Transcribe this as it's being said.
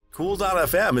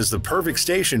Cool.fm is the perfect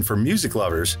station for music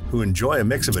lovers who enjoy a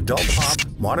mix of adult pop,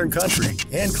 modern country,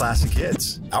 and classic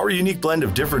hits. Our unique blend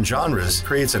of different genres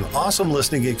creates an awesome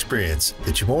listening experience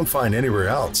that you won't find anywhere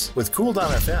else. With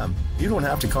Cool.fm, you don't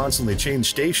have to constantly change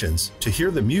stations to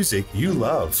hear the music you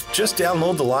love. Just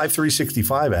download the Live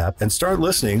 365 app and start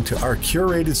listening to our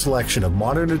curated selection of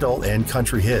modern adult and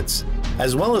country hits,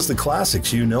 as well as the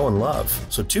classics you know and love.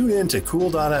 So tune in to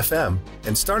Cool.fm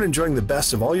and start enjoying the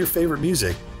best of all your favorite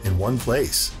music in one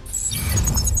place.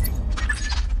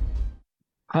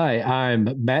 Hi,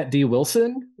 I'm Matt D.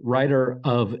 Wilson, writer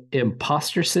of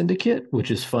Impostor Syndicate,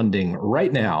 which is funding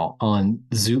right now on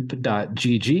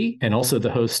zoop.gg, and also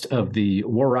the host of the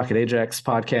War Rocket Ajax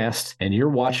podcast. And you're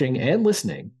watching and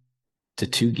listening to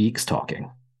Two Geeks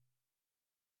Talking.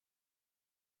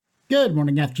 Good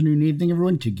morning, afternoon, evening,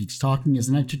 everyone. Two Geeks Talking is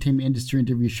an entertainment industry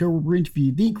interview show where we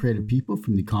interview the creative people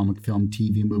from the comic, film,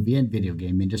 TV, movie, and video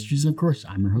game industries. And of course,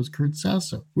 I'm your host, Kurt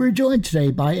Sasso. We're joined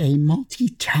today by a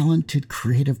multi-talented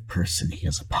creative person. He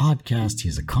has a podcast, he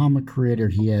is a comic creator,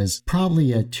 he is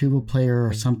probably a tuba player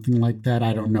or something like that.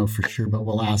 I don't know for sure, but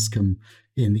we'll ask him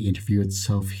in the interview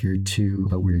itself here too.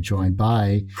 But we're joined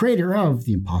by creator of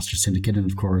the Impostor Syndicate, and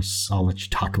of course, I'll let you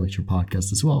talk about your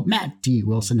podcast as well. Matt D.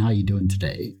 Wilson, how you doing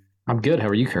today? I'm good. How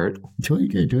are you, Kurt? Doing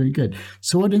good.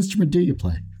 So what instrument do you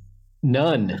play?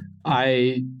 None.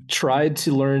 I tried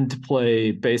to learn to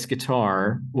play bass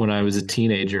guitar when I was a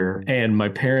teenager, and my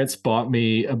parents bought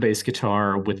me a bass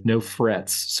guitar with no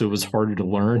frets, so it was harder to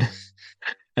learn.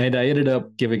 And I ended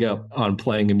up giving up on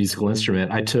playing a musical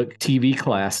instrument. I took TV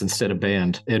class instead of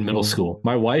band in middle school.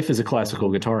 My wife is a classical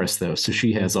guitarist, though, so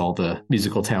she has all the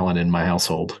musical talent in my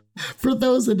household. For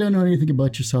those that don't know anything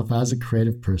about yourself as a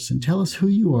creative person, tell us who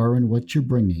you are and what you're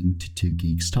bringing to Two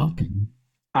Geeks Talking.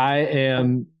 I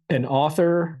am an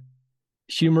author,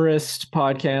 humorist,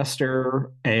 podcaster,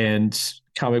 and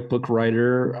comic book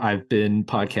writer. I've been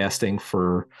podcasting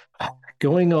for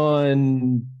going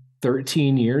on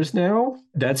 13 years now.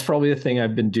 That's probably the thing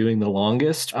I've been doing the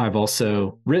longest. I've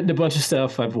also written a bunch of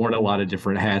stuff. I've worn a lot of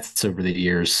different hats over the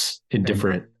years in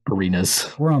different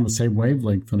arenas. We're on the same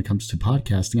wavelength when it comes to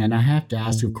podcasting. And I have to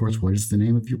ask you, of course, what is the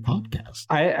name of your podcast?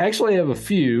 I actually have a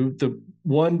few. The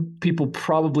one people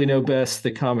probably know best,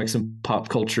 the comics and pop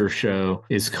culture show,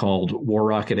 is called War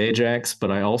Rocket Ajax. But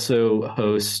I also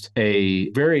host a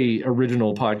very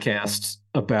original podcast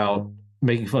about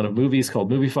making fun of movies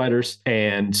called Movie Fighters,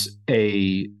 and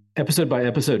a episode by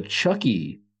episode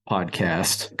Chucky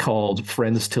podcast called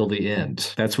Friends Till the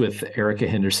End. That's with Erica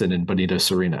Henderson and Benito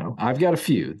Cereno. I've got a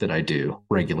few that I do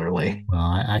regularly. Well,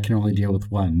 I can only deal with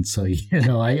one. So,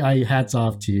 I hats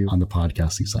off to you on the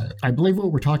podcasting side. I believe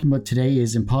what we're talking about today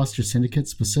is Impostor Syndicate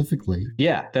specifically.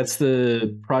 Yeah, that's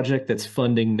the project that's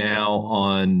funding now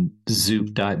on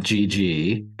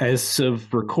zoop.gg. As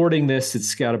of recording this,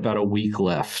 it's got about a week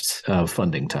left of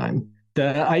funding time.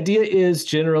 The idea is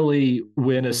generally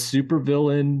when a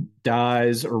supervillain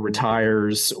dies or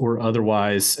retires or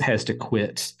otherwise has to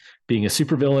quit being a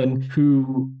supervillain,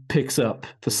 who picks up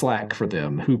the slack for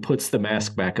them, who puts the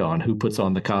mask back on, who puts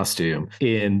on the costume.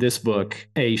 In this book,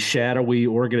 a shadowy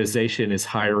organization is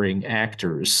hiring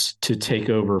actors to take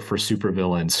over for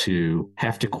supervillains who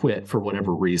have to quit for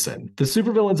whatever reason. The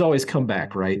supervillains always come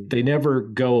back, right? They never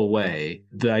go away.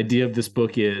 The idea of this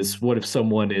book is, what if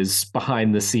someone is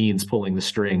behind the scenes pulling the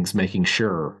strings, making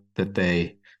sure that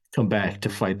they come back to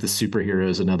fight the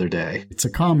superheroes another day? It's a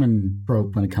common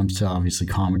trope when it comes to obviously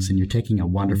comics, and you're taking a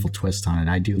wonderful twist on it.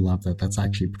 I do love that. That's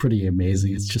actually pretty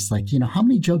amazing. It's just like, how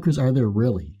many Jokers are there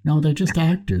really? No, they're just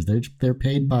actors. They're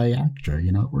paid by actor.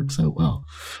 It works out well.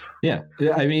 Yeah.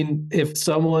 I mean, if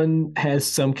someone has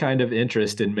some kind of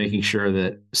interest in making sure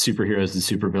that superheroes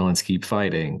and supervillains keep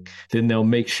fighting, then they'll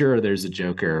make sure there's a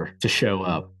Joker to show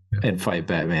up and fight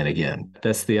Batman again.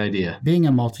 That's the idea. Being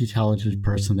a multi-talented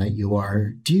person that you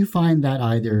are, do you find that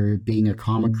either being a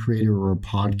comic creator or a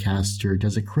podcaster,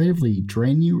 does it creatively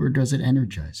drain you or does it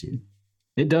energize you?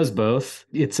 It does both.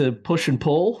 It's a push and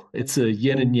pull. It's a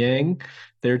yin and yang.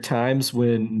 There are times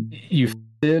when you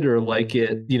it or like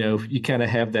it, you kind of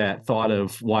have that thought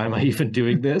of, why am I even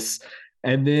doing this?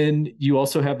 And then you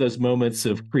also have those moments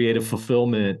of creative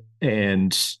fulfillment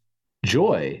and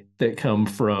joy that come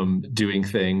from doing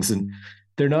things. And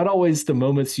they're not always the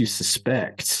moments you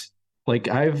suspect. Like,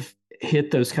 I've hit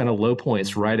those kind of low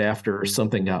points right after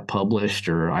something got published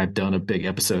or I've done a big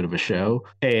episode of a show.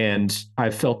 And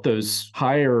I've felt those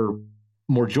higher,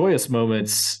 more joyous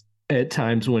moments at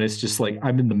times when it's just like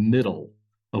I'm in the middle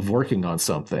of working on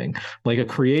something. Like a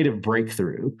creative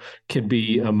breakthrough can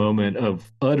be a moment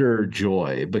of utter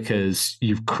joy because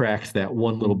you've cracked that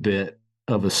one little bit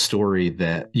of a story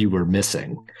that you were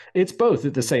missing. It's both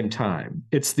at the same time.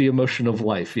 It's the emotion of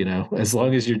life, as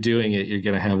long as you're doing it, you're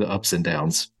going to have the ups and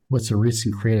downs. What's a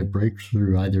recent creative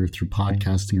breakthrough, either through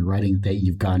podcasting or writing, that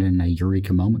you've gotten a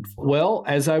eureka moment for? Well,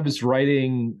 as I was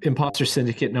writing Impostor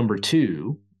Syndicate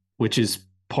 #2, which is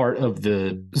part of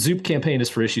the Zoop campaign is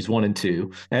for issues 1 and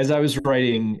 2. As I was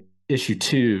writing issue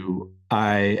 2,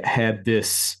 I had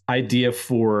this idea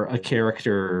for a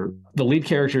character. The lead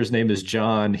character's name is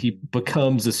John. He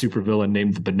becomes a supervillain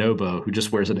named the Bonobo, who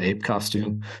just wears an ape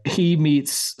costume. He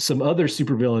meets some other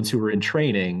supervillains who are in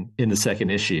training in the second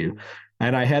issue.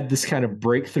 And I had this kind of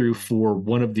breakthrough for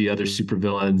one of the other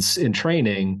supervillains in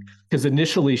training, because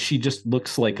initially she just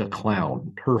looks like a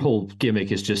clown. Her whole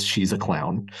gimmick is just she's a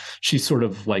clown. She's sort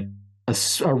of like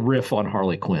a riff on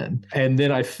Harley Quinn. And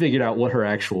then I figured out what her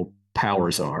actual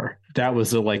powers are. That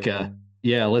was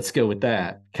let's go with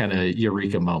that kind of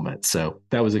eureka moment. So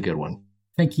that was a good one.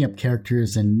 Thinking up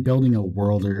characters and building a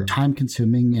world are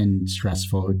time-consuming and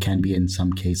stressful. It can be in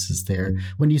some cases there.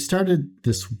 When you started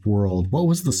this world, what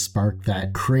was the spark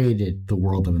that created the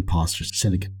world of Impostor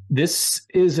Syndicate? This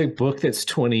is a book that's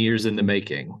 20 years in the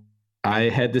making. I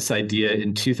had this idea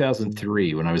in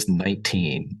 2003 when I was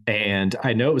 19. And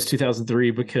I know it was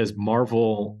 2003 because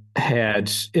Marvel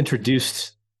had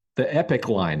introduced the Epic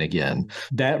line again.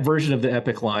 That version of the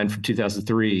Epic line from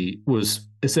 2003 was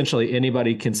essentially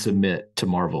anybody can submit to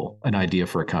Marvel an idea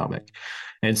for a comic.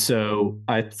 And so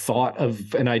I thought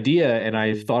of an idea, and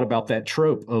I thought about that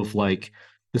trope of like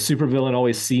the supervillain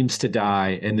always seems to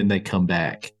die and then they come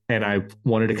back. And I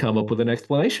wanted to come up with an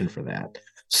explanation for that.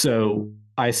 So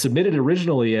I submitted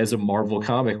originally as a Marvel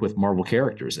comic with Marvel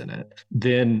characters in it.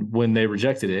 Then when they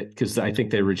rejected it, because I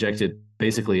think they rejected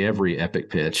basically every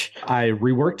Epic pitch, I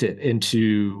reworked it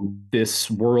into this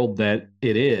world that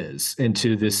it is,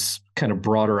 into this kind of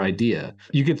broader idea.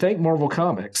 You could thank Marvel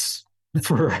Comics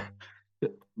for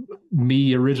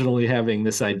me originally having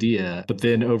this idea, but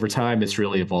then over time, it's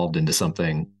really evolved into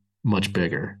something much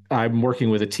bigger. I'm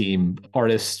working with a team,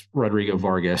 artist Rodrigo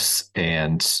Vargas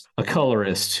and a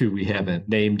colorist who we haven't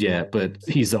named yet, but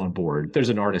he's on board. There's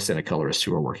an artist and a colorist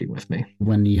who are working with me.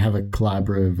 When you have a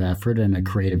collaborative effort and a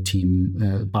creative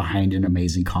team behind an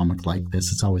amazing comic like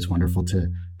this, it's always wonderful to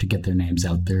get their names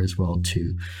out there as well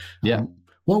too. Yeah.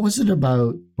 What was it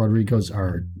about Rodrigo's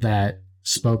art that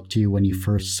spoke to you when you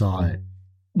first saw it?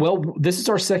 Well, this is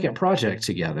our second project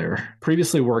together.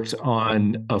 Previously worked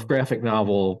on a graphic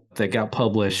novel that got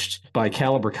published by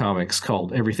Caliber Comics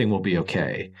called Everything Will Be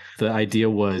Okay. The idea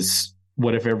was,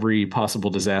 what if every possible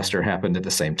disaster happened at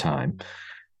the same time?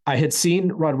 I had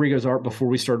seen Rodrigo's art before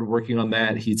we started working on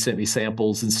that. He'd sent me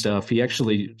samples and stuff. He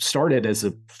actually started as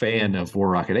a fan of War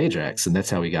Rocket Ajax, and that's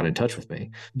how he got in touch with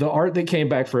me. The art that came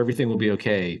back for Everything Will Be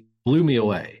Okay blew me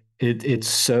away. It's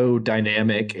so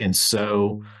dynamic and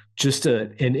so just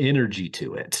an energy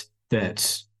to it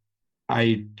that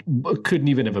I couldn't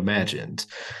even have imagined.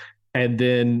 And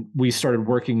then we started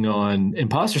working on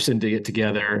Impostor Syndicate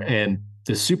together, and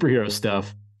the superhero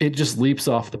stuff, it just leaps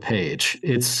off the page.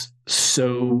 It's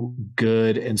so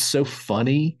good and so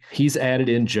funny. He's added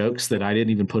in jokes that I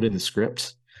didn't even put in the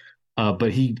script,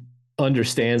 but he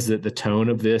understands that the tone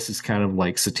of this is kind of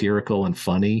like satirical and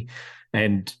funny,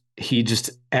 and he just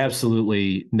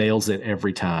absolutely nails it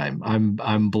every time.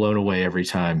 I'm blown away every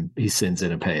time he sends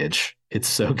in a page. It's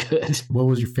so good. What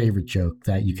was your favorite joke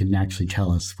that you can actually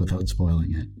tell us without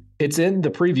spoiling it? It's in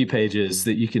the preview pages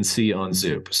that you can see on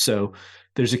Zoop. So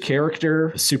there's a character,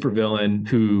 a supervillain,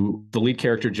 who the lead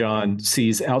character, John,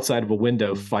 sees outside of a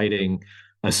window fighting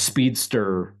a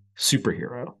speedster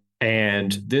superhero.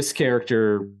 And this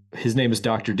character, his name is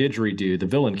Dr. Didgeridoo, the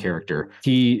villain character.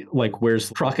 He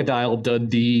wears Crocodile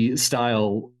Dundee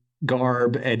style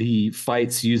garb and he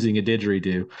fights using a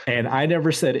didgeridoo. And I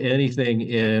never said anything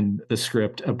in the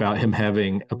script about him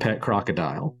having a pet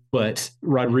crocodile, but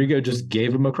Rodrigo just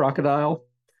gave him a crocodile.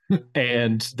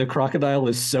 And the crocodile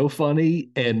is so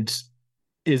funny and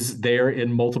is there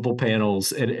in multiple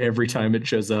panels. And every time it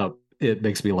shows up, it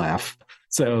makes me laugh.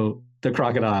 So the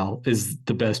crocodile is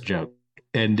the best joke,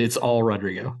 and it's all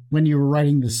Rodrigo. When you were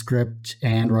writing the script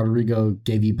and Rodrigo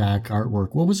gave you back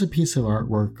artwork, what was a piece of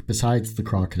artwork besides the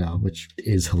crocodile, which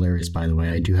is hilarious, by the way?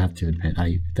 I do have to admit,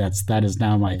 that is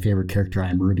now my favorite character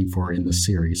I'm rooting for in the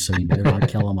series, so you better not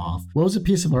kill him off. What was a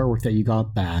piece of artwork that you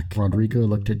got back? Rodrigo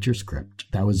looked at your script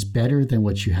that was better than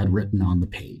what you had written on the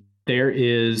page. There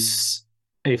is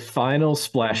a final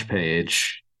splash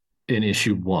page in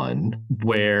issue 1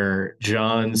 where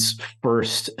John's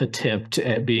first attempt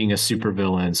at being a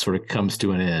supervillain sort of comes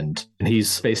to an end, and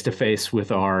he's face to face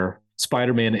with our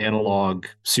Spider-Man analog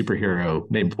superhero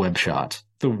named Webshot.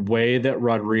 the way that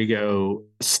Rodrigo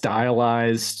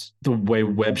stylized the way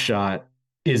Webshot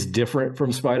is different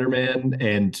from Spider-Man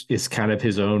and is kind of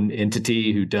his own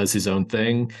entity who does his own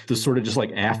thing. The sort of just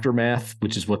like aftermath,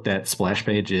 which is what that splash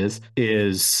page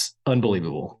is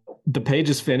unbelievable. The page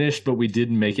is finished, but we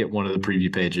didn't make it one of the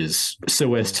preview pages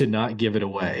so as to not give it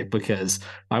away because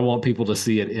I want people to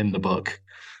see it in the book.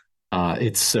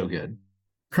 It's so good.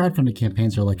 Crowdfunding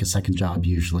campaigns are like a second job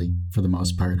usually for the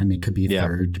most part. I mean, it could be a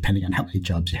third depending on how many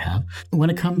jobs you have.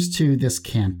 When it comes to this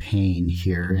campaign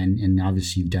here, and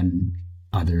obviously you've done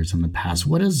others in the past,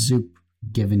 what has Zoop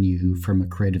given you from a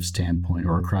creative standpoint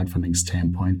or a crowdfunding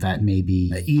standpoint that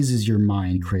maybe eases your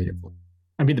mind creatively?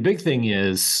 I mean, the big thing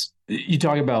is you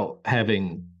talk about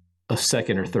having a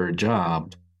second or third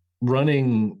job.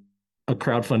 Running a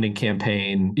crowdfunding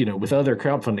campaign, with other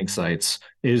crowdfunding sites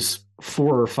is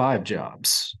 4 or 5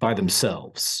 jobs by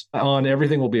themselves. On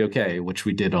Everything Will Be Okay, which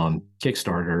we did on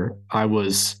Kickstarter, I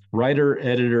was writer,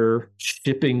 editor,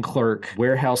 shipping clerk,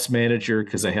 warehouse manager,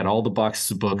 because I had all the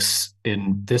boxes of books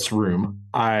in this room.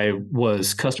 I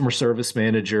was customer service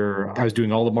manager. I was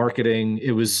doing all the marketing.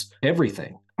 It was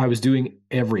everything. I was doing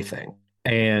everything.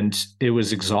 And it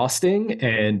was exhausting.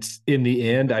 And in the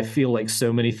end, I feel like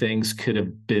so many things could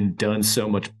have been done so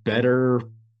much better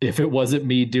if it wasn't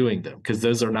me doing them, because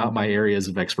those are not my areas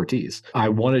of expertise. I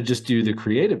want to just do the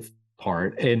creative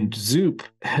part, and Zoop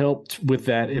helped with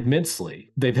that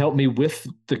immensely. They've helped me with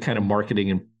the kind of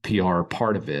marketing and PR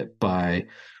part of it by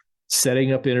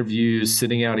setting up interviews,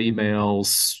 sending out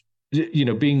emails,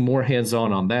 being more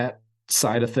hands-on on that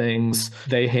side of things.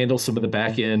 They handle some of the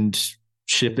back end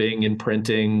shipping and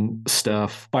printing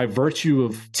stuff. By virtue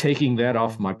of taking that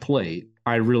off my plate,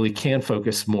 I really can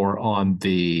focus more on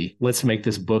let's make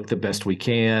this book the best we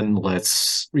can.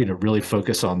 Let's, really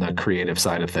focus on the creative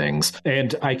side of things.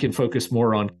 And I can focus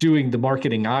more on doing the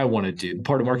marketing I want to do,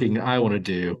 part of marketing I want to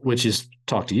do, which is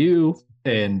talk to you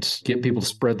and get people to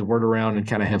spread the word around and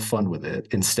kind of have fun with it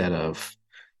instead of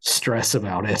stress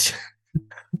about it,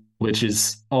 which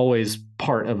is always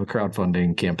part of a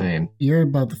crowdfunding campaign. You're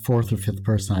about the 4th or 5th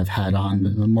person I've had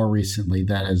on more recently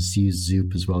that has used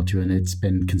Zoop as well too, and it's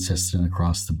been consistent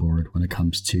across the board when it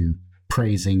comes to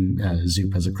praising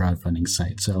Zoop as a crowdfunding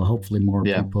site. So hopefully more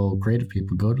creative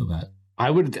people go to that. I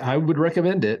would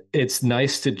recommend it. It's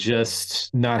nice to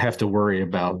just not have to worry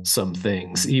about some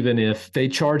things, even if they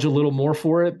charge a little more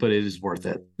for it, but it is worth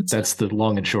it. That's the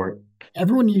long and short.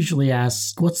 Everyone usually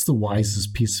asks, what's the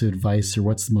wisest piece of advice or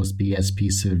what's the most BS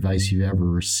piece of advice you've ever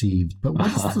received? But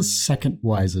what's the second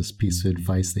wisest piece of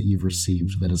advice that you've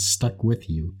received that has stuck with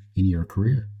you in your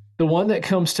career? The one that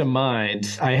comes to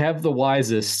mind, I have the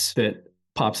wisest that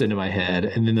pops into my head.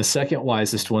 And then the second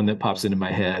wisest one that pops into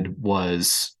my head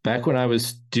was back when I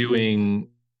was doing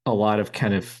a lot of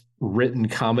kind of written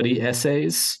comedy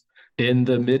essays in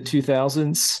the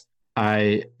mid-2000s.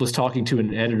 I was talking to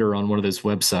an editor on one of those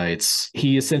websites.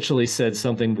 He essentially said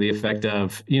something to the effect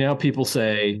of, people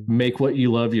say, make what you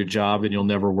love your job and you'll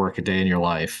never work a day in your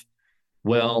life.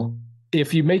 Well,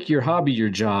 if you make your hobby your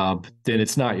job, then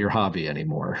it's not your hobby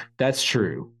anymore. That's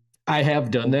true. I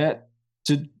have done that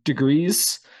to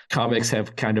degrees. Comics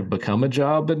have kind of become a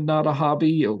job and not a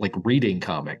hobby, like reading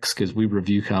comics, because we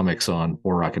review comics on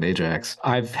War Rocket Ajax.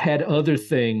 I've had other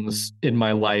things in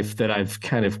my life that I've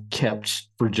kind of kept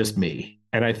for just me.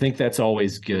 And I think that's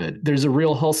always good. There's a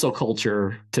real hustle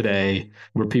culture today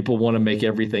where people want to make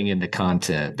everything into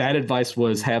content. That advice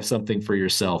was have something for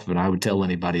yourself. And I would tell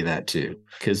anybody that too,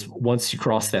 because once you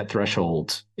cross that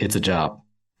threshold, it's a job.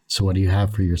 So what do you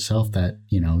have for yourself that,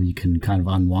 you can kind of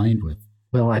unwind with?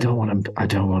 Well, I don't want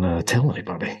to tell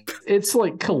anybody. It's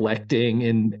like collecting,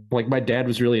 and like my dad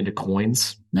was really into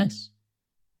coins. Nice.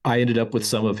 I ended up with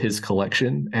some of his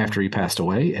collection after he passed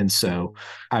away. And so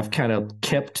I've kind of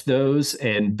kept those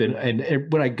and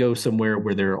when I go somewhere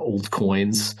where there are old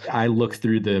coins, I look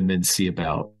through them and see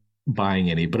about buying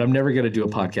any, but I'm never going to do a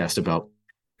podcast about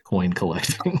coin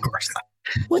collecting. Of course not.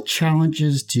 What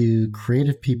challenges do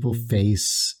creative people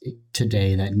face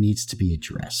today that needs to be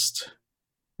addressed?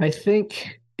 I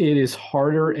think it is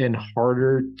harder and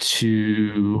harder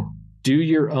to do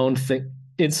your own thing.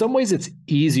 In some ways, it's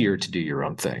easier to do your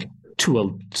own thing to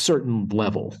a certain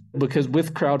level, because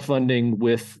with crowdfunding,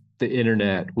 with the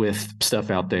internet, with stuff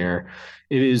out there,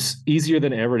 it is easier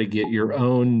than ever to get your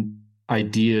own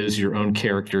ideas, your own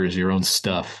characters, your own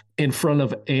stuff in front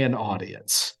of an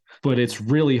audience. But it's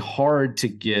really hard to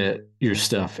get your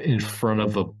stuff in front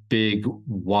of a big,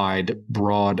 wide,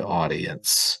 broad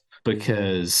audience,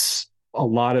 because a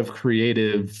lot of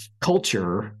creative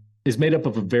culture is made up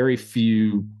of a very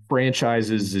few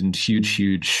franchises and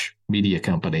huge media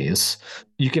companies.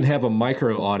 You can have a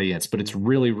micro audience, but it's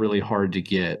really, really hard to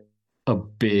get a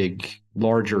big,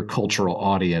 larger cultural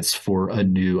audience for a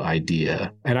new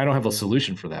idea. And I don't have a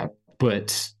solution for that,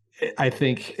 but I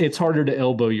think it's harder to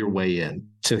elbow your way in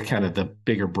to kind of the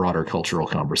bigger, broader cultural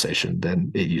conversation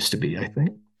than it used to be, I think.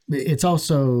 It's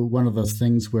also one of those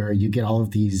things where you get all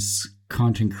of these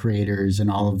content creators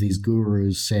and all of these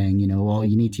gurus saying, you know, well,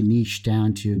 you need to niche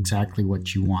down to exactly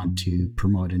what you want to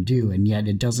promote and do. And yet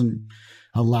it doesn't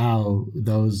allow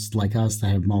those like us that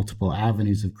have multiple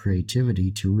avenues of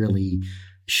creativity to really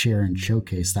share and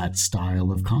showcase that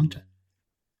style of content.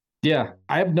 Yeah,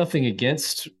 I have nothing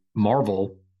against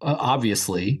Marvel,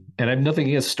 obviously, and I have nothing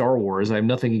against Star Wars. I have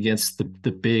nothing against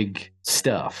the big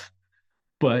stuff.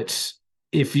 But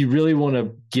if you really want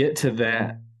to get to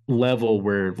that level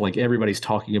where like everybody's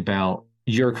talking about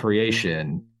your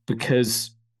creation,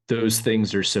 because those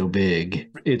things are so big,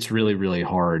 it's really, really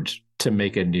hard to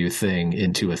make a new thing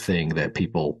into a thing that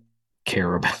people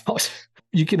care about.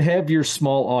 You can have your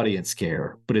small audience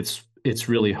care, but it's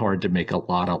really hard to make a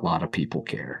lot of people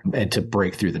care and to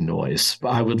break through the noise.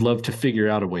 I would love to figure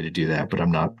out a way to do that, but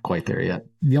I'm not quite there yet.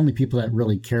 The only people that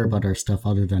really care about our stuff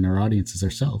other than our audience is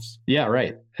ourselves. Yeah,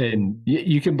 right. And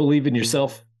you can believe in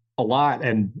yourself a lot.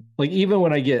 And like, even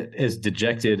when I get as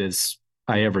dejected as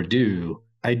I ever do,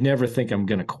 I never think I'm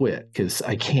going to quit because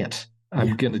I can't.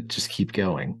 I'm going to just keep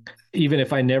going. Even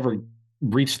if I never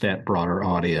reach that broader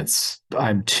audience,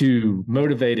 I'm too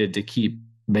motivated to keep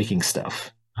making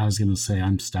stuff. I was going to say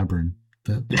I'm stubborn.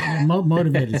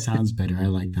 Motivated sounds better. I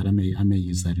like that. I may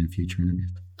use that in future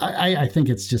interviews. I think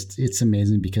it's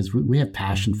amazing because we have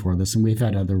passion for this, and we've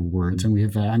had other words,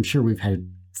 and I'm sure we've had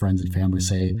friends and family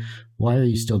say, why are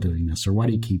you still doing this? Or why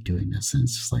do you keep doing this? And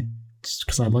it's just like, it's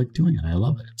because I like doing it. I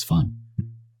love it. It's fun.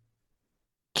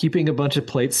 Keeping a bunch of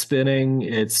plates spinning.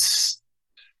 It's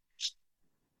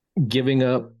giving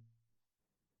up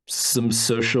some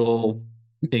social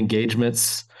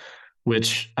engagements,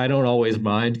 which I don't always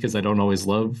mind because I don't always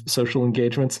love social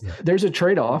engagements. Yeah. There's a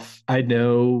trade-off. I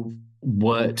know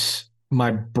what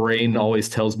my brain always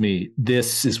tells me,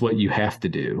 this is what you have to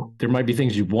do. There might be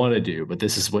things you want to do, but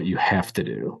this is what you have to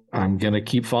do. I'm going to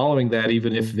keep following that,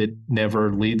 even if it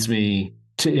never leads me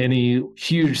to any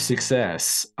huge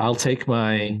success. I'll take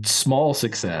my small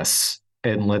success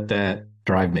and let that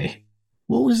drive me.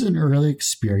 What was an early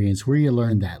experience where you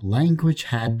learned that language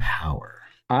had power?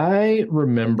 I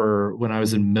remember when I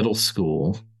was in middle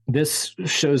school, this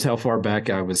shows how far back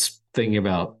I was thinking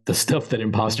about the stuff that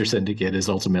Impostor Syndicate is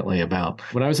ultimately about.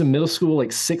 When I was in middle school, like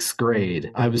 6th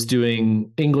grade, I was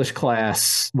doing English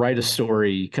class, write a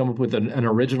story, come up with an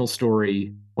original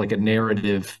story, like a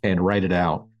narrative, and write it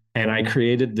out. And I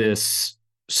created this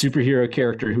superhero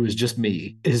character who was just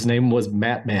me. His name was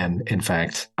Matman, in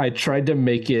fact. I tried to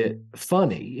make it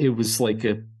funny. It was like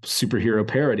a superhero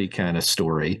parody kind of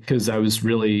story because I was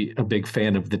really a big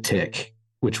fan of The Tick,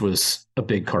 which was a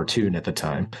big cartoon at the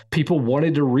time. People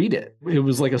wanted to read it. It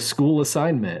was like a school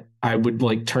assignment. I would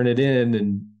like turn it in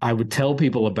and I would tell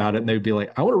people about it and they'd be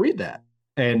like, I want to read that.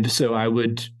 And so I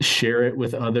would share it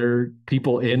with other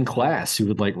people in class who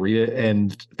would like read it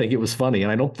and think it was funny.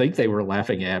 And I don't think they were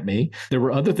laughing at me. There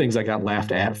were other things I got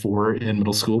laughed at for in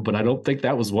middle school, but I don't think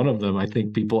that was one of them. I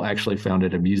think people actually found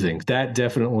it amusing. That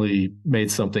definitely made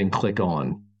something click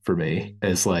on for me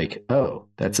as like, oh,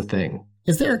 that's a thing.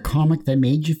 Is there a comic that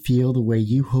made you feel the way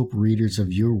you hope readers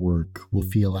of your work will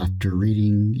feel after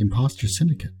reading Impostor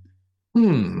Syndicate?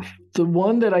 The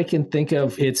one that I can think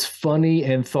of, it's funny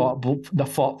and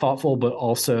thoughtful, but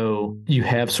also you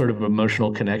have sort of an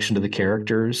emotional connection to the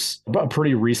characters. A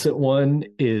pretty recent one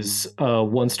is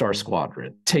One Star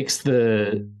Squadron. Takes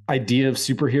the idea of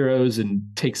superheroes and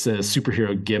takes a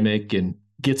superhero gimmick and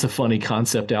gets a funny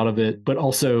concept out of it, but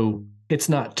also it's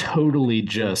not totally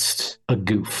just a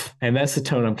goof. And that's the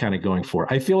tone I'm kind of going for.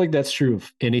 I feel like that's true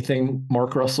of anything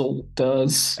Mark Russell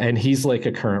does. And he's like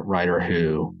a current writer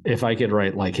who, if I could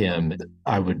write like him,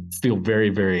 I would feel very,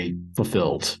 very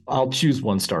fulfilled. I'll choose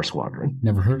One Star Squadron.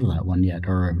 Never heard of that one yet,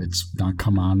 or it's not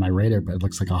come on my radar, but it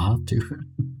looks like I'll have to.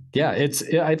 Yeah,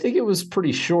 I think it was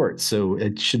pretty short, so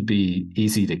it should be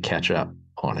easy to catch up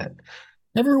on it.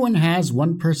 Everyone has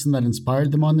one person that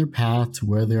inspired them on their path to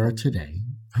where they are today.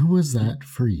 Who was that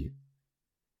for you?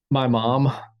 My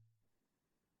mom.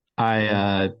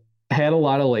 I had a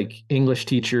lot of like English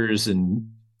teachers and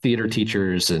theater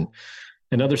teachers and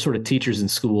other sort of teachers in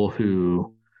school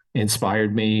who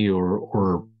inspired me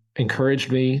or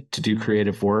encouraged me to do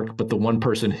creative work. But the one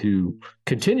person who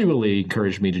continually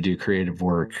encouraged me to do creative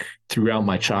work throughout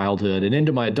my childhood and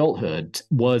into my adulthood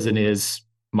was and is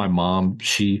my mom.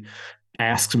 She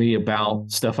asks me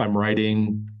about stuff I'm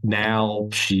writing now.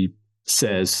 She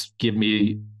says, give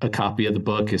me a copy of the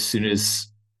book as soon as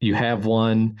you have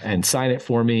one and sign it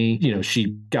for me. You know,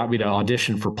 she got me to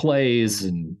audition for plays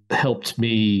and helped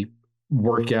me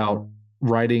work out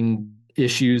writing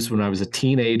issues when I was a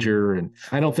teenager. And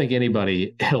I don't think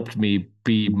anybody helped me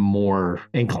be more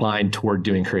inclined toward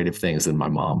doing creative things than my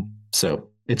mom. So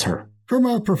it's her. From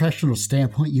a professional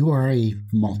standpoint, you are a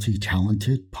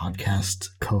multi-talented podcast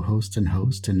co-host and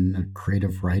host and a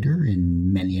creative writer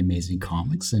in many amazing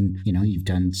comics. And, you know, you've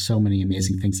done so many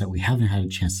amazing things that we haven't had a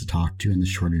chance to talk to in the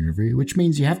short interview, which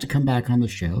means you have to come back on the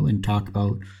show and talk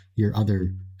about your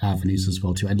other avenues as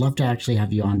well, too. I'd love to actually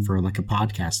have you on for like a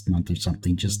podcast month or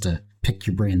something, just to pick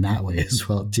your brain that way as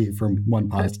well, too, from one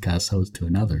podcast host to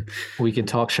another. We can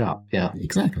talk shop. Yeah,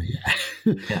 exactly.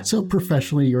 Yeah. So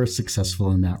professionally, you're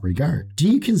successful in that regard. Do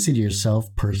you consider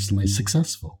yourself personally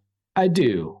successful? I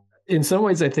do. In some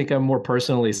ways, I think I'm more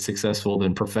personally successful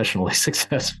than professionally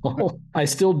successful. I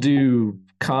still do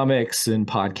comics and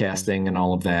podcasting and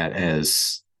all of that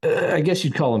as, I guess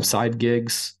you'd call them side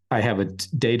gigs. I have a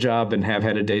day job and have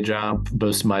had a day job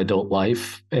most of my adult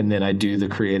life. And then I do the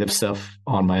creative stuff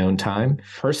on my own time.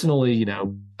 Personally, you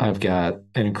know, I've got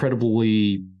an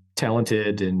incredibly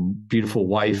talented and beautiful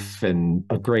wife and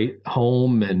a great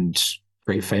home and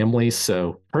great family.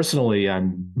 So personally,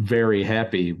 I'm very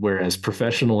happy. Whereas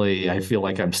professionally, I feel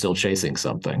like I'm still chasing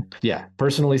something. Yeah.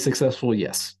 Personally successful.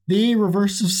 Yes. The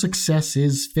reverse of success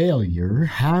is failure.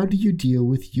 How do you deal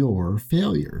with your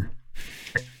failure?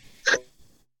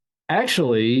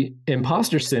 Actually,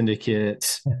 Impostor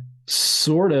Syndicate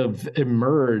sort of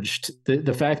emerged,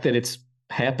 the fact that it's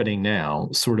happening now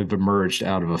sort of emerged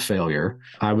out of a failure.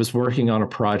 I was working on a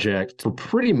project for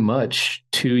pretty much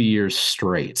 2 years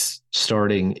straight,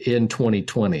 starting in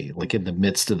 2020, like in the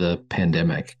midst of the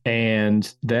pandemic.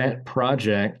 And that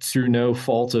project, through no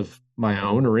fault of my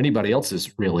own or anybody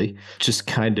else's really, just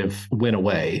kind of went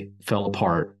away, fell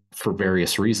apart for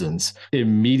various reasons.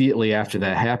 Immediately after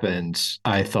that happened,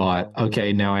 I thought,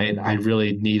 okay, now I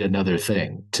really need another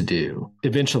thing to do.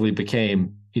 Eventually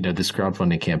became, you know, this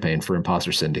crowdfunding campaign for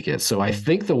Impostor Syndicate. So I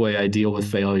think the way I deal with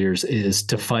failures is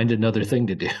to find another thing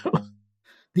to do.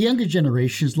 The younger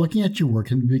generation is looking at your work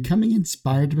and becoming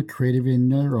inspired to be creative in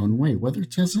their own way, whether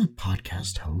it's as a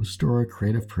podcast host or a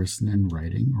creative person in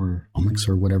writing or comics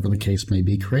or whatever the case may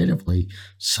be creatively.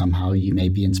 Somehow you may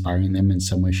be inspiring them in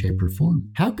some way, shape, or form.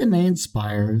 How can they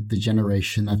inspire the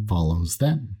generation that follows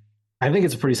them? I think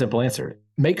it's a pretty simple answer.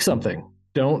 Make something.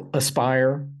 Don't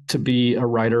aspire to be a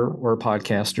writer or a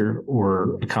podcaster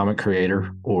or a comic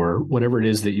creator or whatever it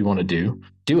is that you want to do.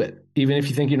 Do it. Even if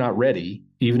you think you're not ready,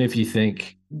 even if you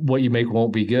think what you make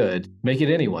won't be good, make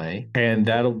it anyway. And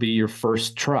that'll be your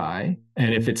first try.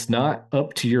 And if it's not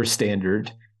up to your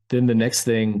standard, then the next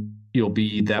thing you'll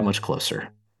be that much closer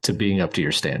to being up to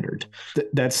your standard.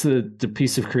 That's the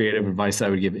piece of creative advice I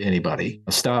would give anybody.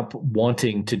 Stop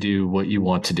wanting to do what you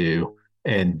want to do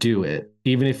and do it.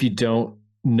 Even if you don't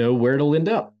know where it'll end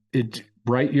up.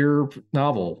 Write your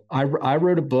novel. I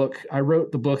wrote a book. I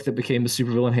wrote the book that became the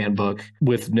Supervillain Handbook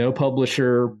with no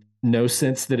publisher, no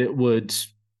sense that it would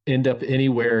end up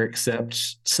anywhere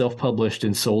except self-published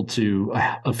and sold to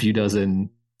a few dozen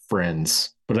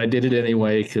friends. But I did it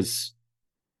anyway because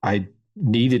I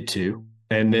needed to.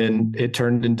 And then it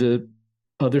turned into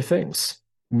other things.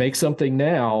 Make something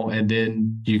now, and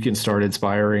then you can start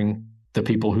inspiring the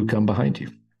people who come behind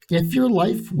you. If your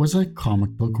life was a comic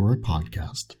book or a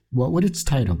podcast, what would its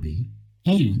title be?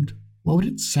 And what would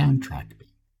its soundtrack be?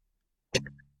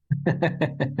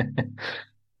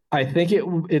 I think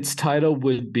its title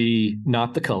would be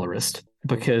Not the Colorist,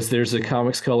 because there's a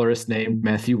comics colorist named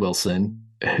Matthew Wilson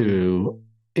who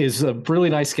is a really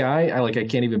nice guy. I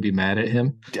can't even be mad at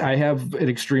him. I have an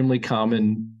extremely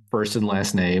common first and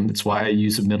last name. That's why I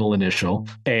use a middle initial.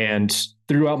 And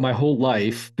throughout my whole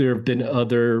life, there have been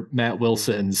other Matt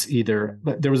Wilsons. There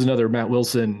was another Matt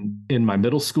Wilson in my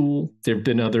middle school. There have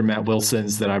been other Matt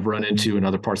Wilsons that I've run into in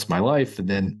other parts of my life. And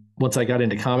then once I got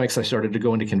into comics, I started to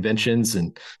go into conventions,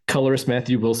 and colorist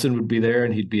Matthew Wilson would be there,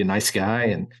 and he'd be a nice guy.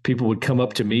 And people would come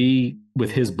up to me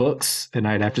with his books, and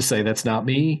I'd have to say, that's not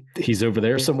me. He's over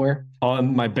there somewhere.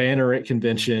 On my banner at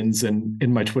conventions and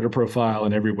in my Twitter profile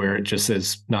and everywhere, it just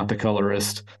says Not the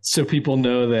Colorist. So people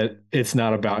know that it's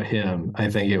not about him.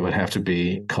 I think it would have to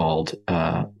be called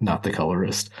Not the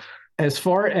Colorist. As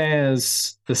far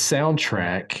as the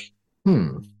soundtrack,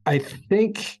 I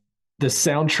think the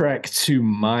soundtrack to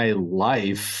my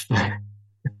life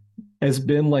has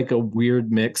been like a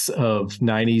weird mix of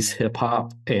 90s hip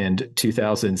hop and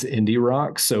 2000s indie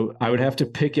rock. So I would have to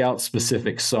pick out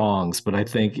specific songs, but I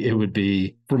think it would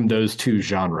be from those two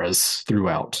genres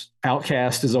throughout.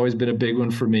 Outkast has always been a big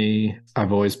one for me.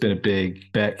 I've always been a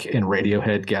big Beck and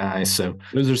Radiohead guy. So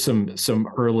those are some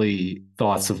early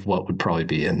thoughts of what would probably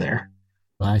be in there.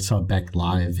 I saw Beck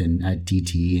live at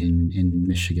DT in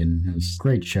Michigan. It was a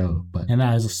great show. And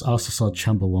I also saw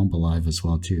Chumbawamba live as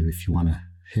well, too, if you want to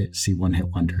see one-hit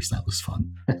wonders. That was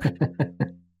fun.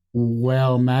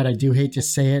 Well, Matt, I do hate to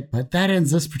say it, but that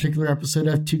ends this particular episode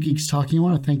of Two Geeks Talking. I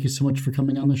want to thank you so much for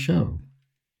coming on the show.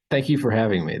 Thank you for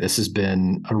having me. This has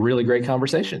been a really great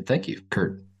conversation. Thank you,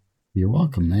 Kurt. You're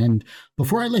welcome. And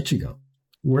before I let you go,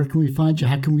 where can we find you?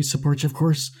 How can we support you? Of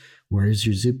course, where is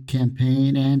your Zoop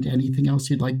campaign and anything else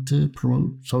you'd like to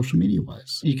promote social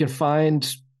media-wise? You can find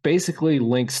basically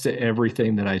links to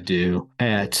everything that I do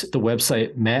at the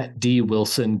website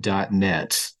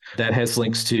mattdwilson.net. That has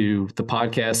links to the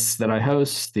podcasts that I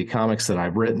host, the comics that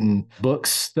I've written,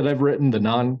 books that I've written, the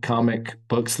non-comic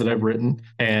books that I've written,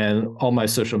 and all my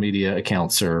social media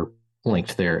accounts are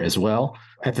linked there as well.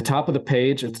 At the top of that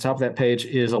page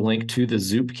is a link to the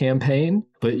Zoop campaign,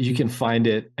 but you can find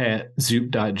it at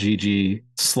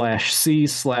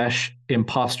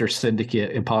zoop.gg/c/impostor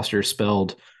syndicate. Impostor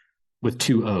spelled with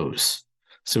 2 O's.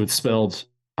 So it's spelled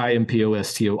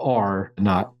IMPOSTOR,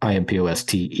 not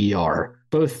IMPOSTER.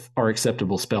 Both are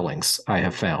acceptable spellings, I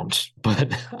have found,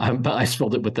 but I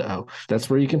spelled it with the O. That's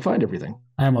where you can find everything.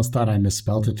 I almost thought I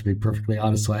misspelled it, to be perfectly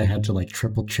honest, so I had to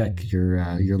triple check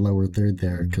your lower third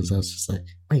there, because I was just like,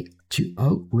 wait, 2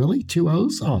 O? Really? 2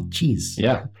 O's? Oh, geez.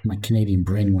 Yeah. My Canadian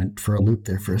brain went for a loop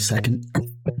there for a second.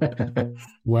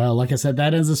 Well, like I said,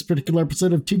 that ends this particular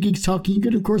episode of Two Geeks Talking. You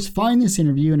could, of course, find this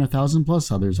interview and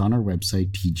 1,000+ others on our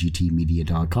website,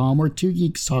 tgtmedia.com or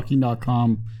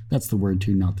twogeekstalking.com. That's the word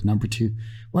 2, not the number 2.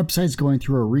 Website's going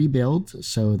through a rebuild,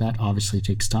 so that obviously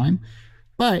takes time.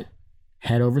 But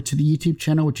head over to the YouTube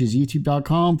channel, which is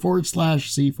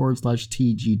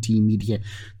youtube.com/c/tgtmedia.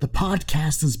 The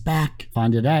podcast is back.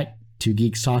 Find it at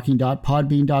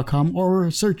twogeekstalking.podbean.com or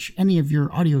search any of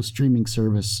your audio streaming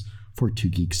service for Two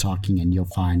Geeks Talking, and you'll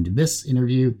find this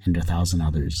interview and 1,000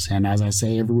 others. And as I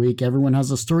say every week, everyone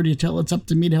has a story to tell. It's up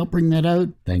to me to help bring that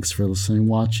out. Thanks for listening and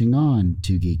watching on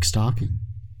Two Geeks Talking.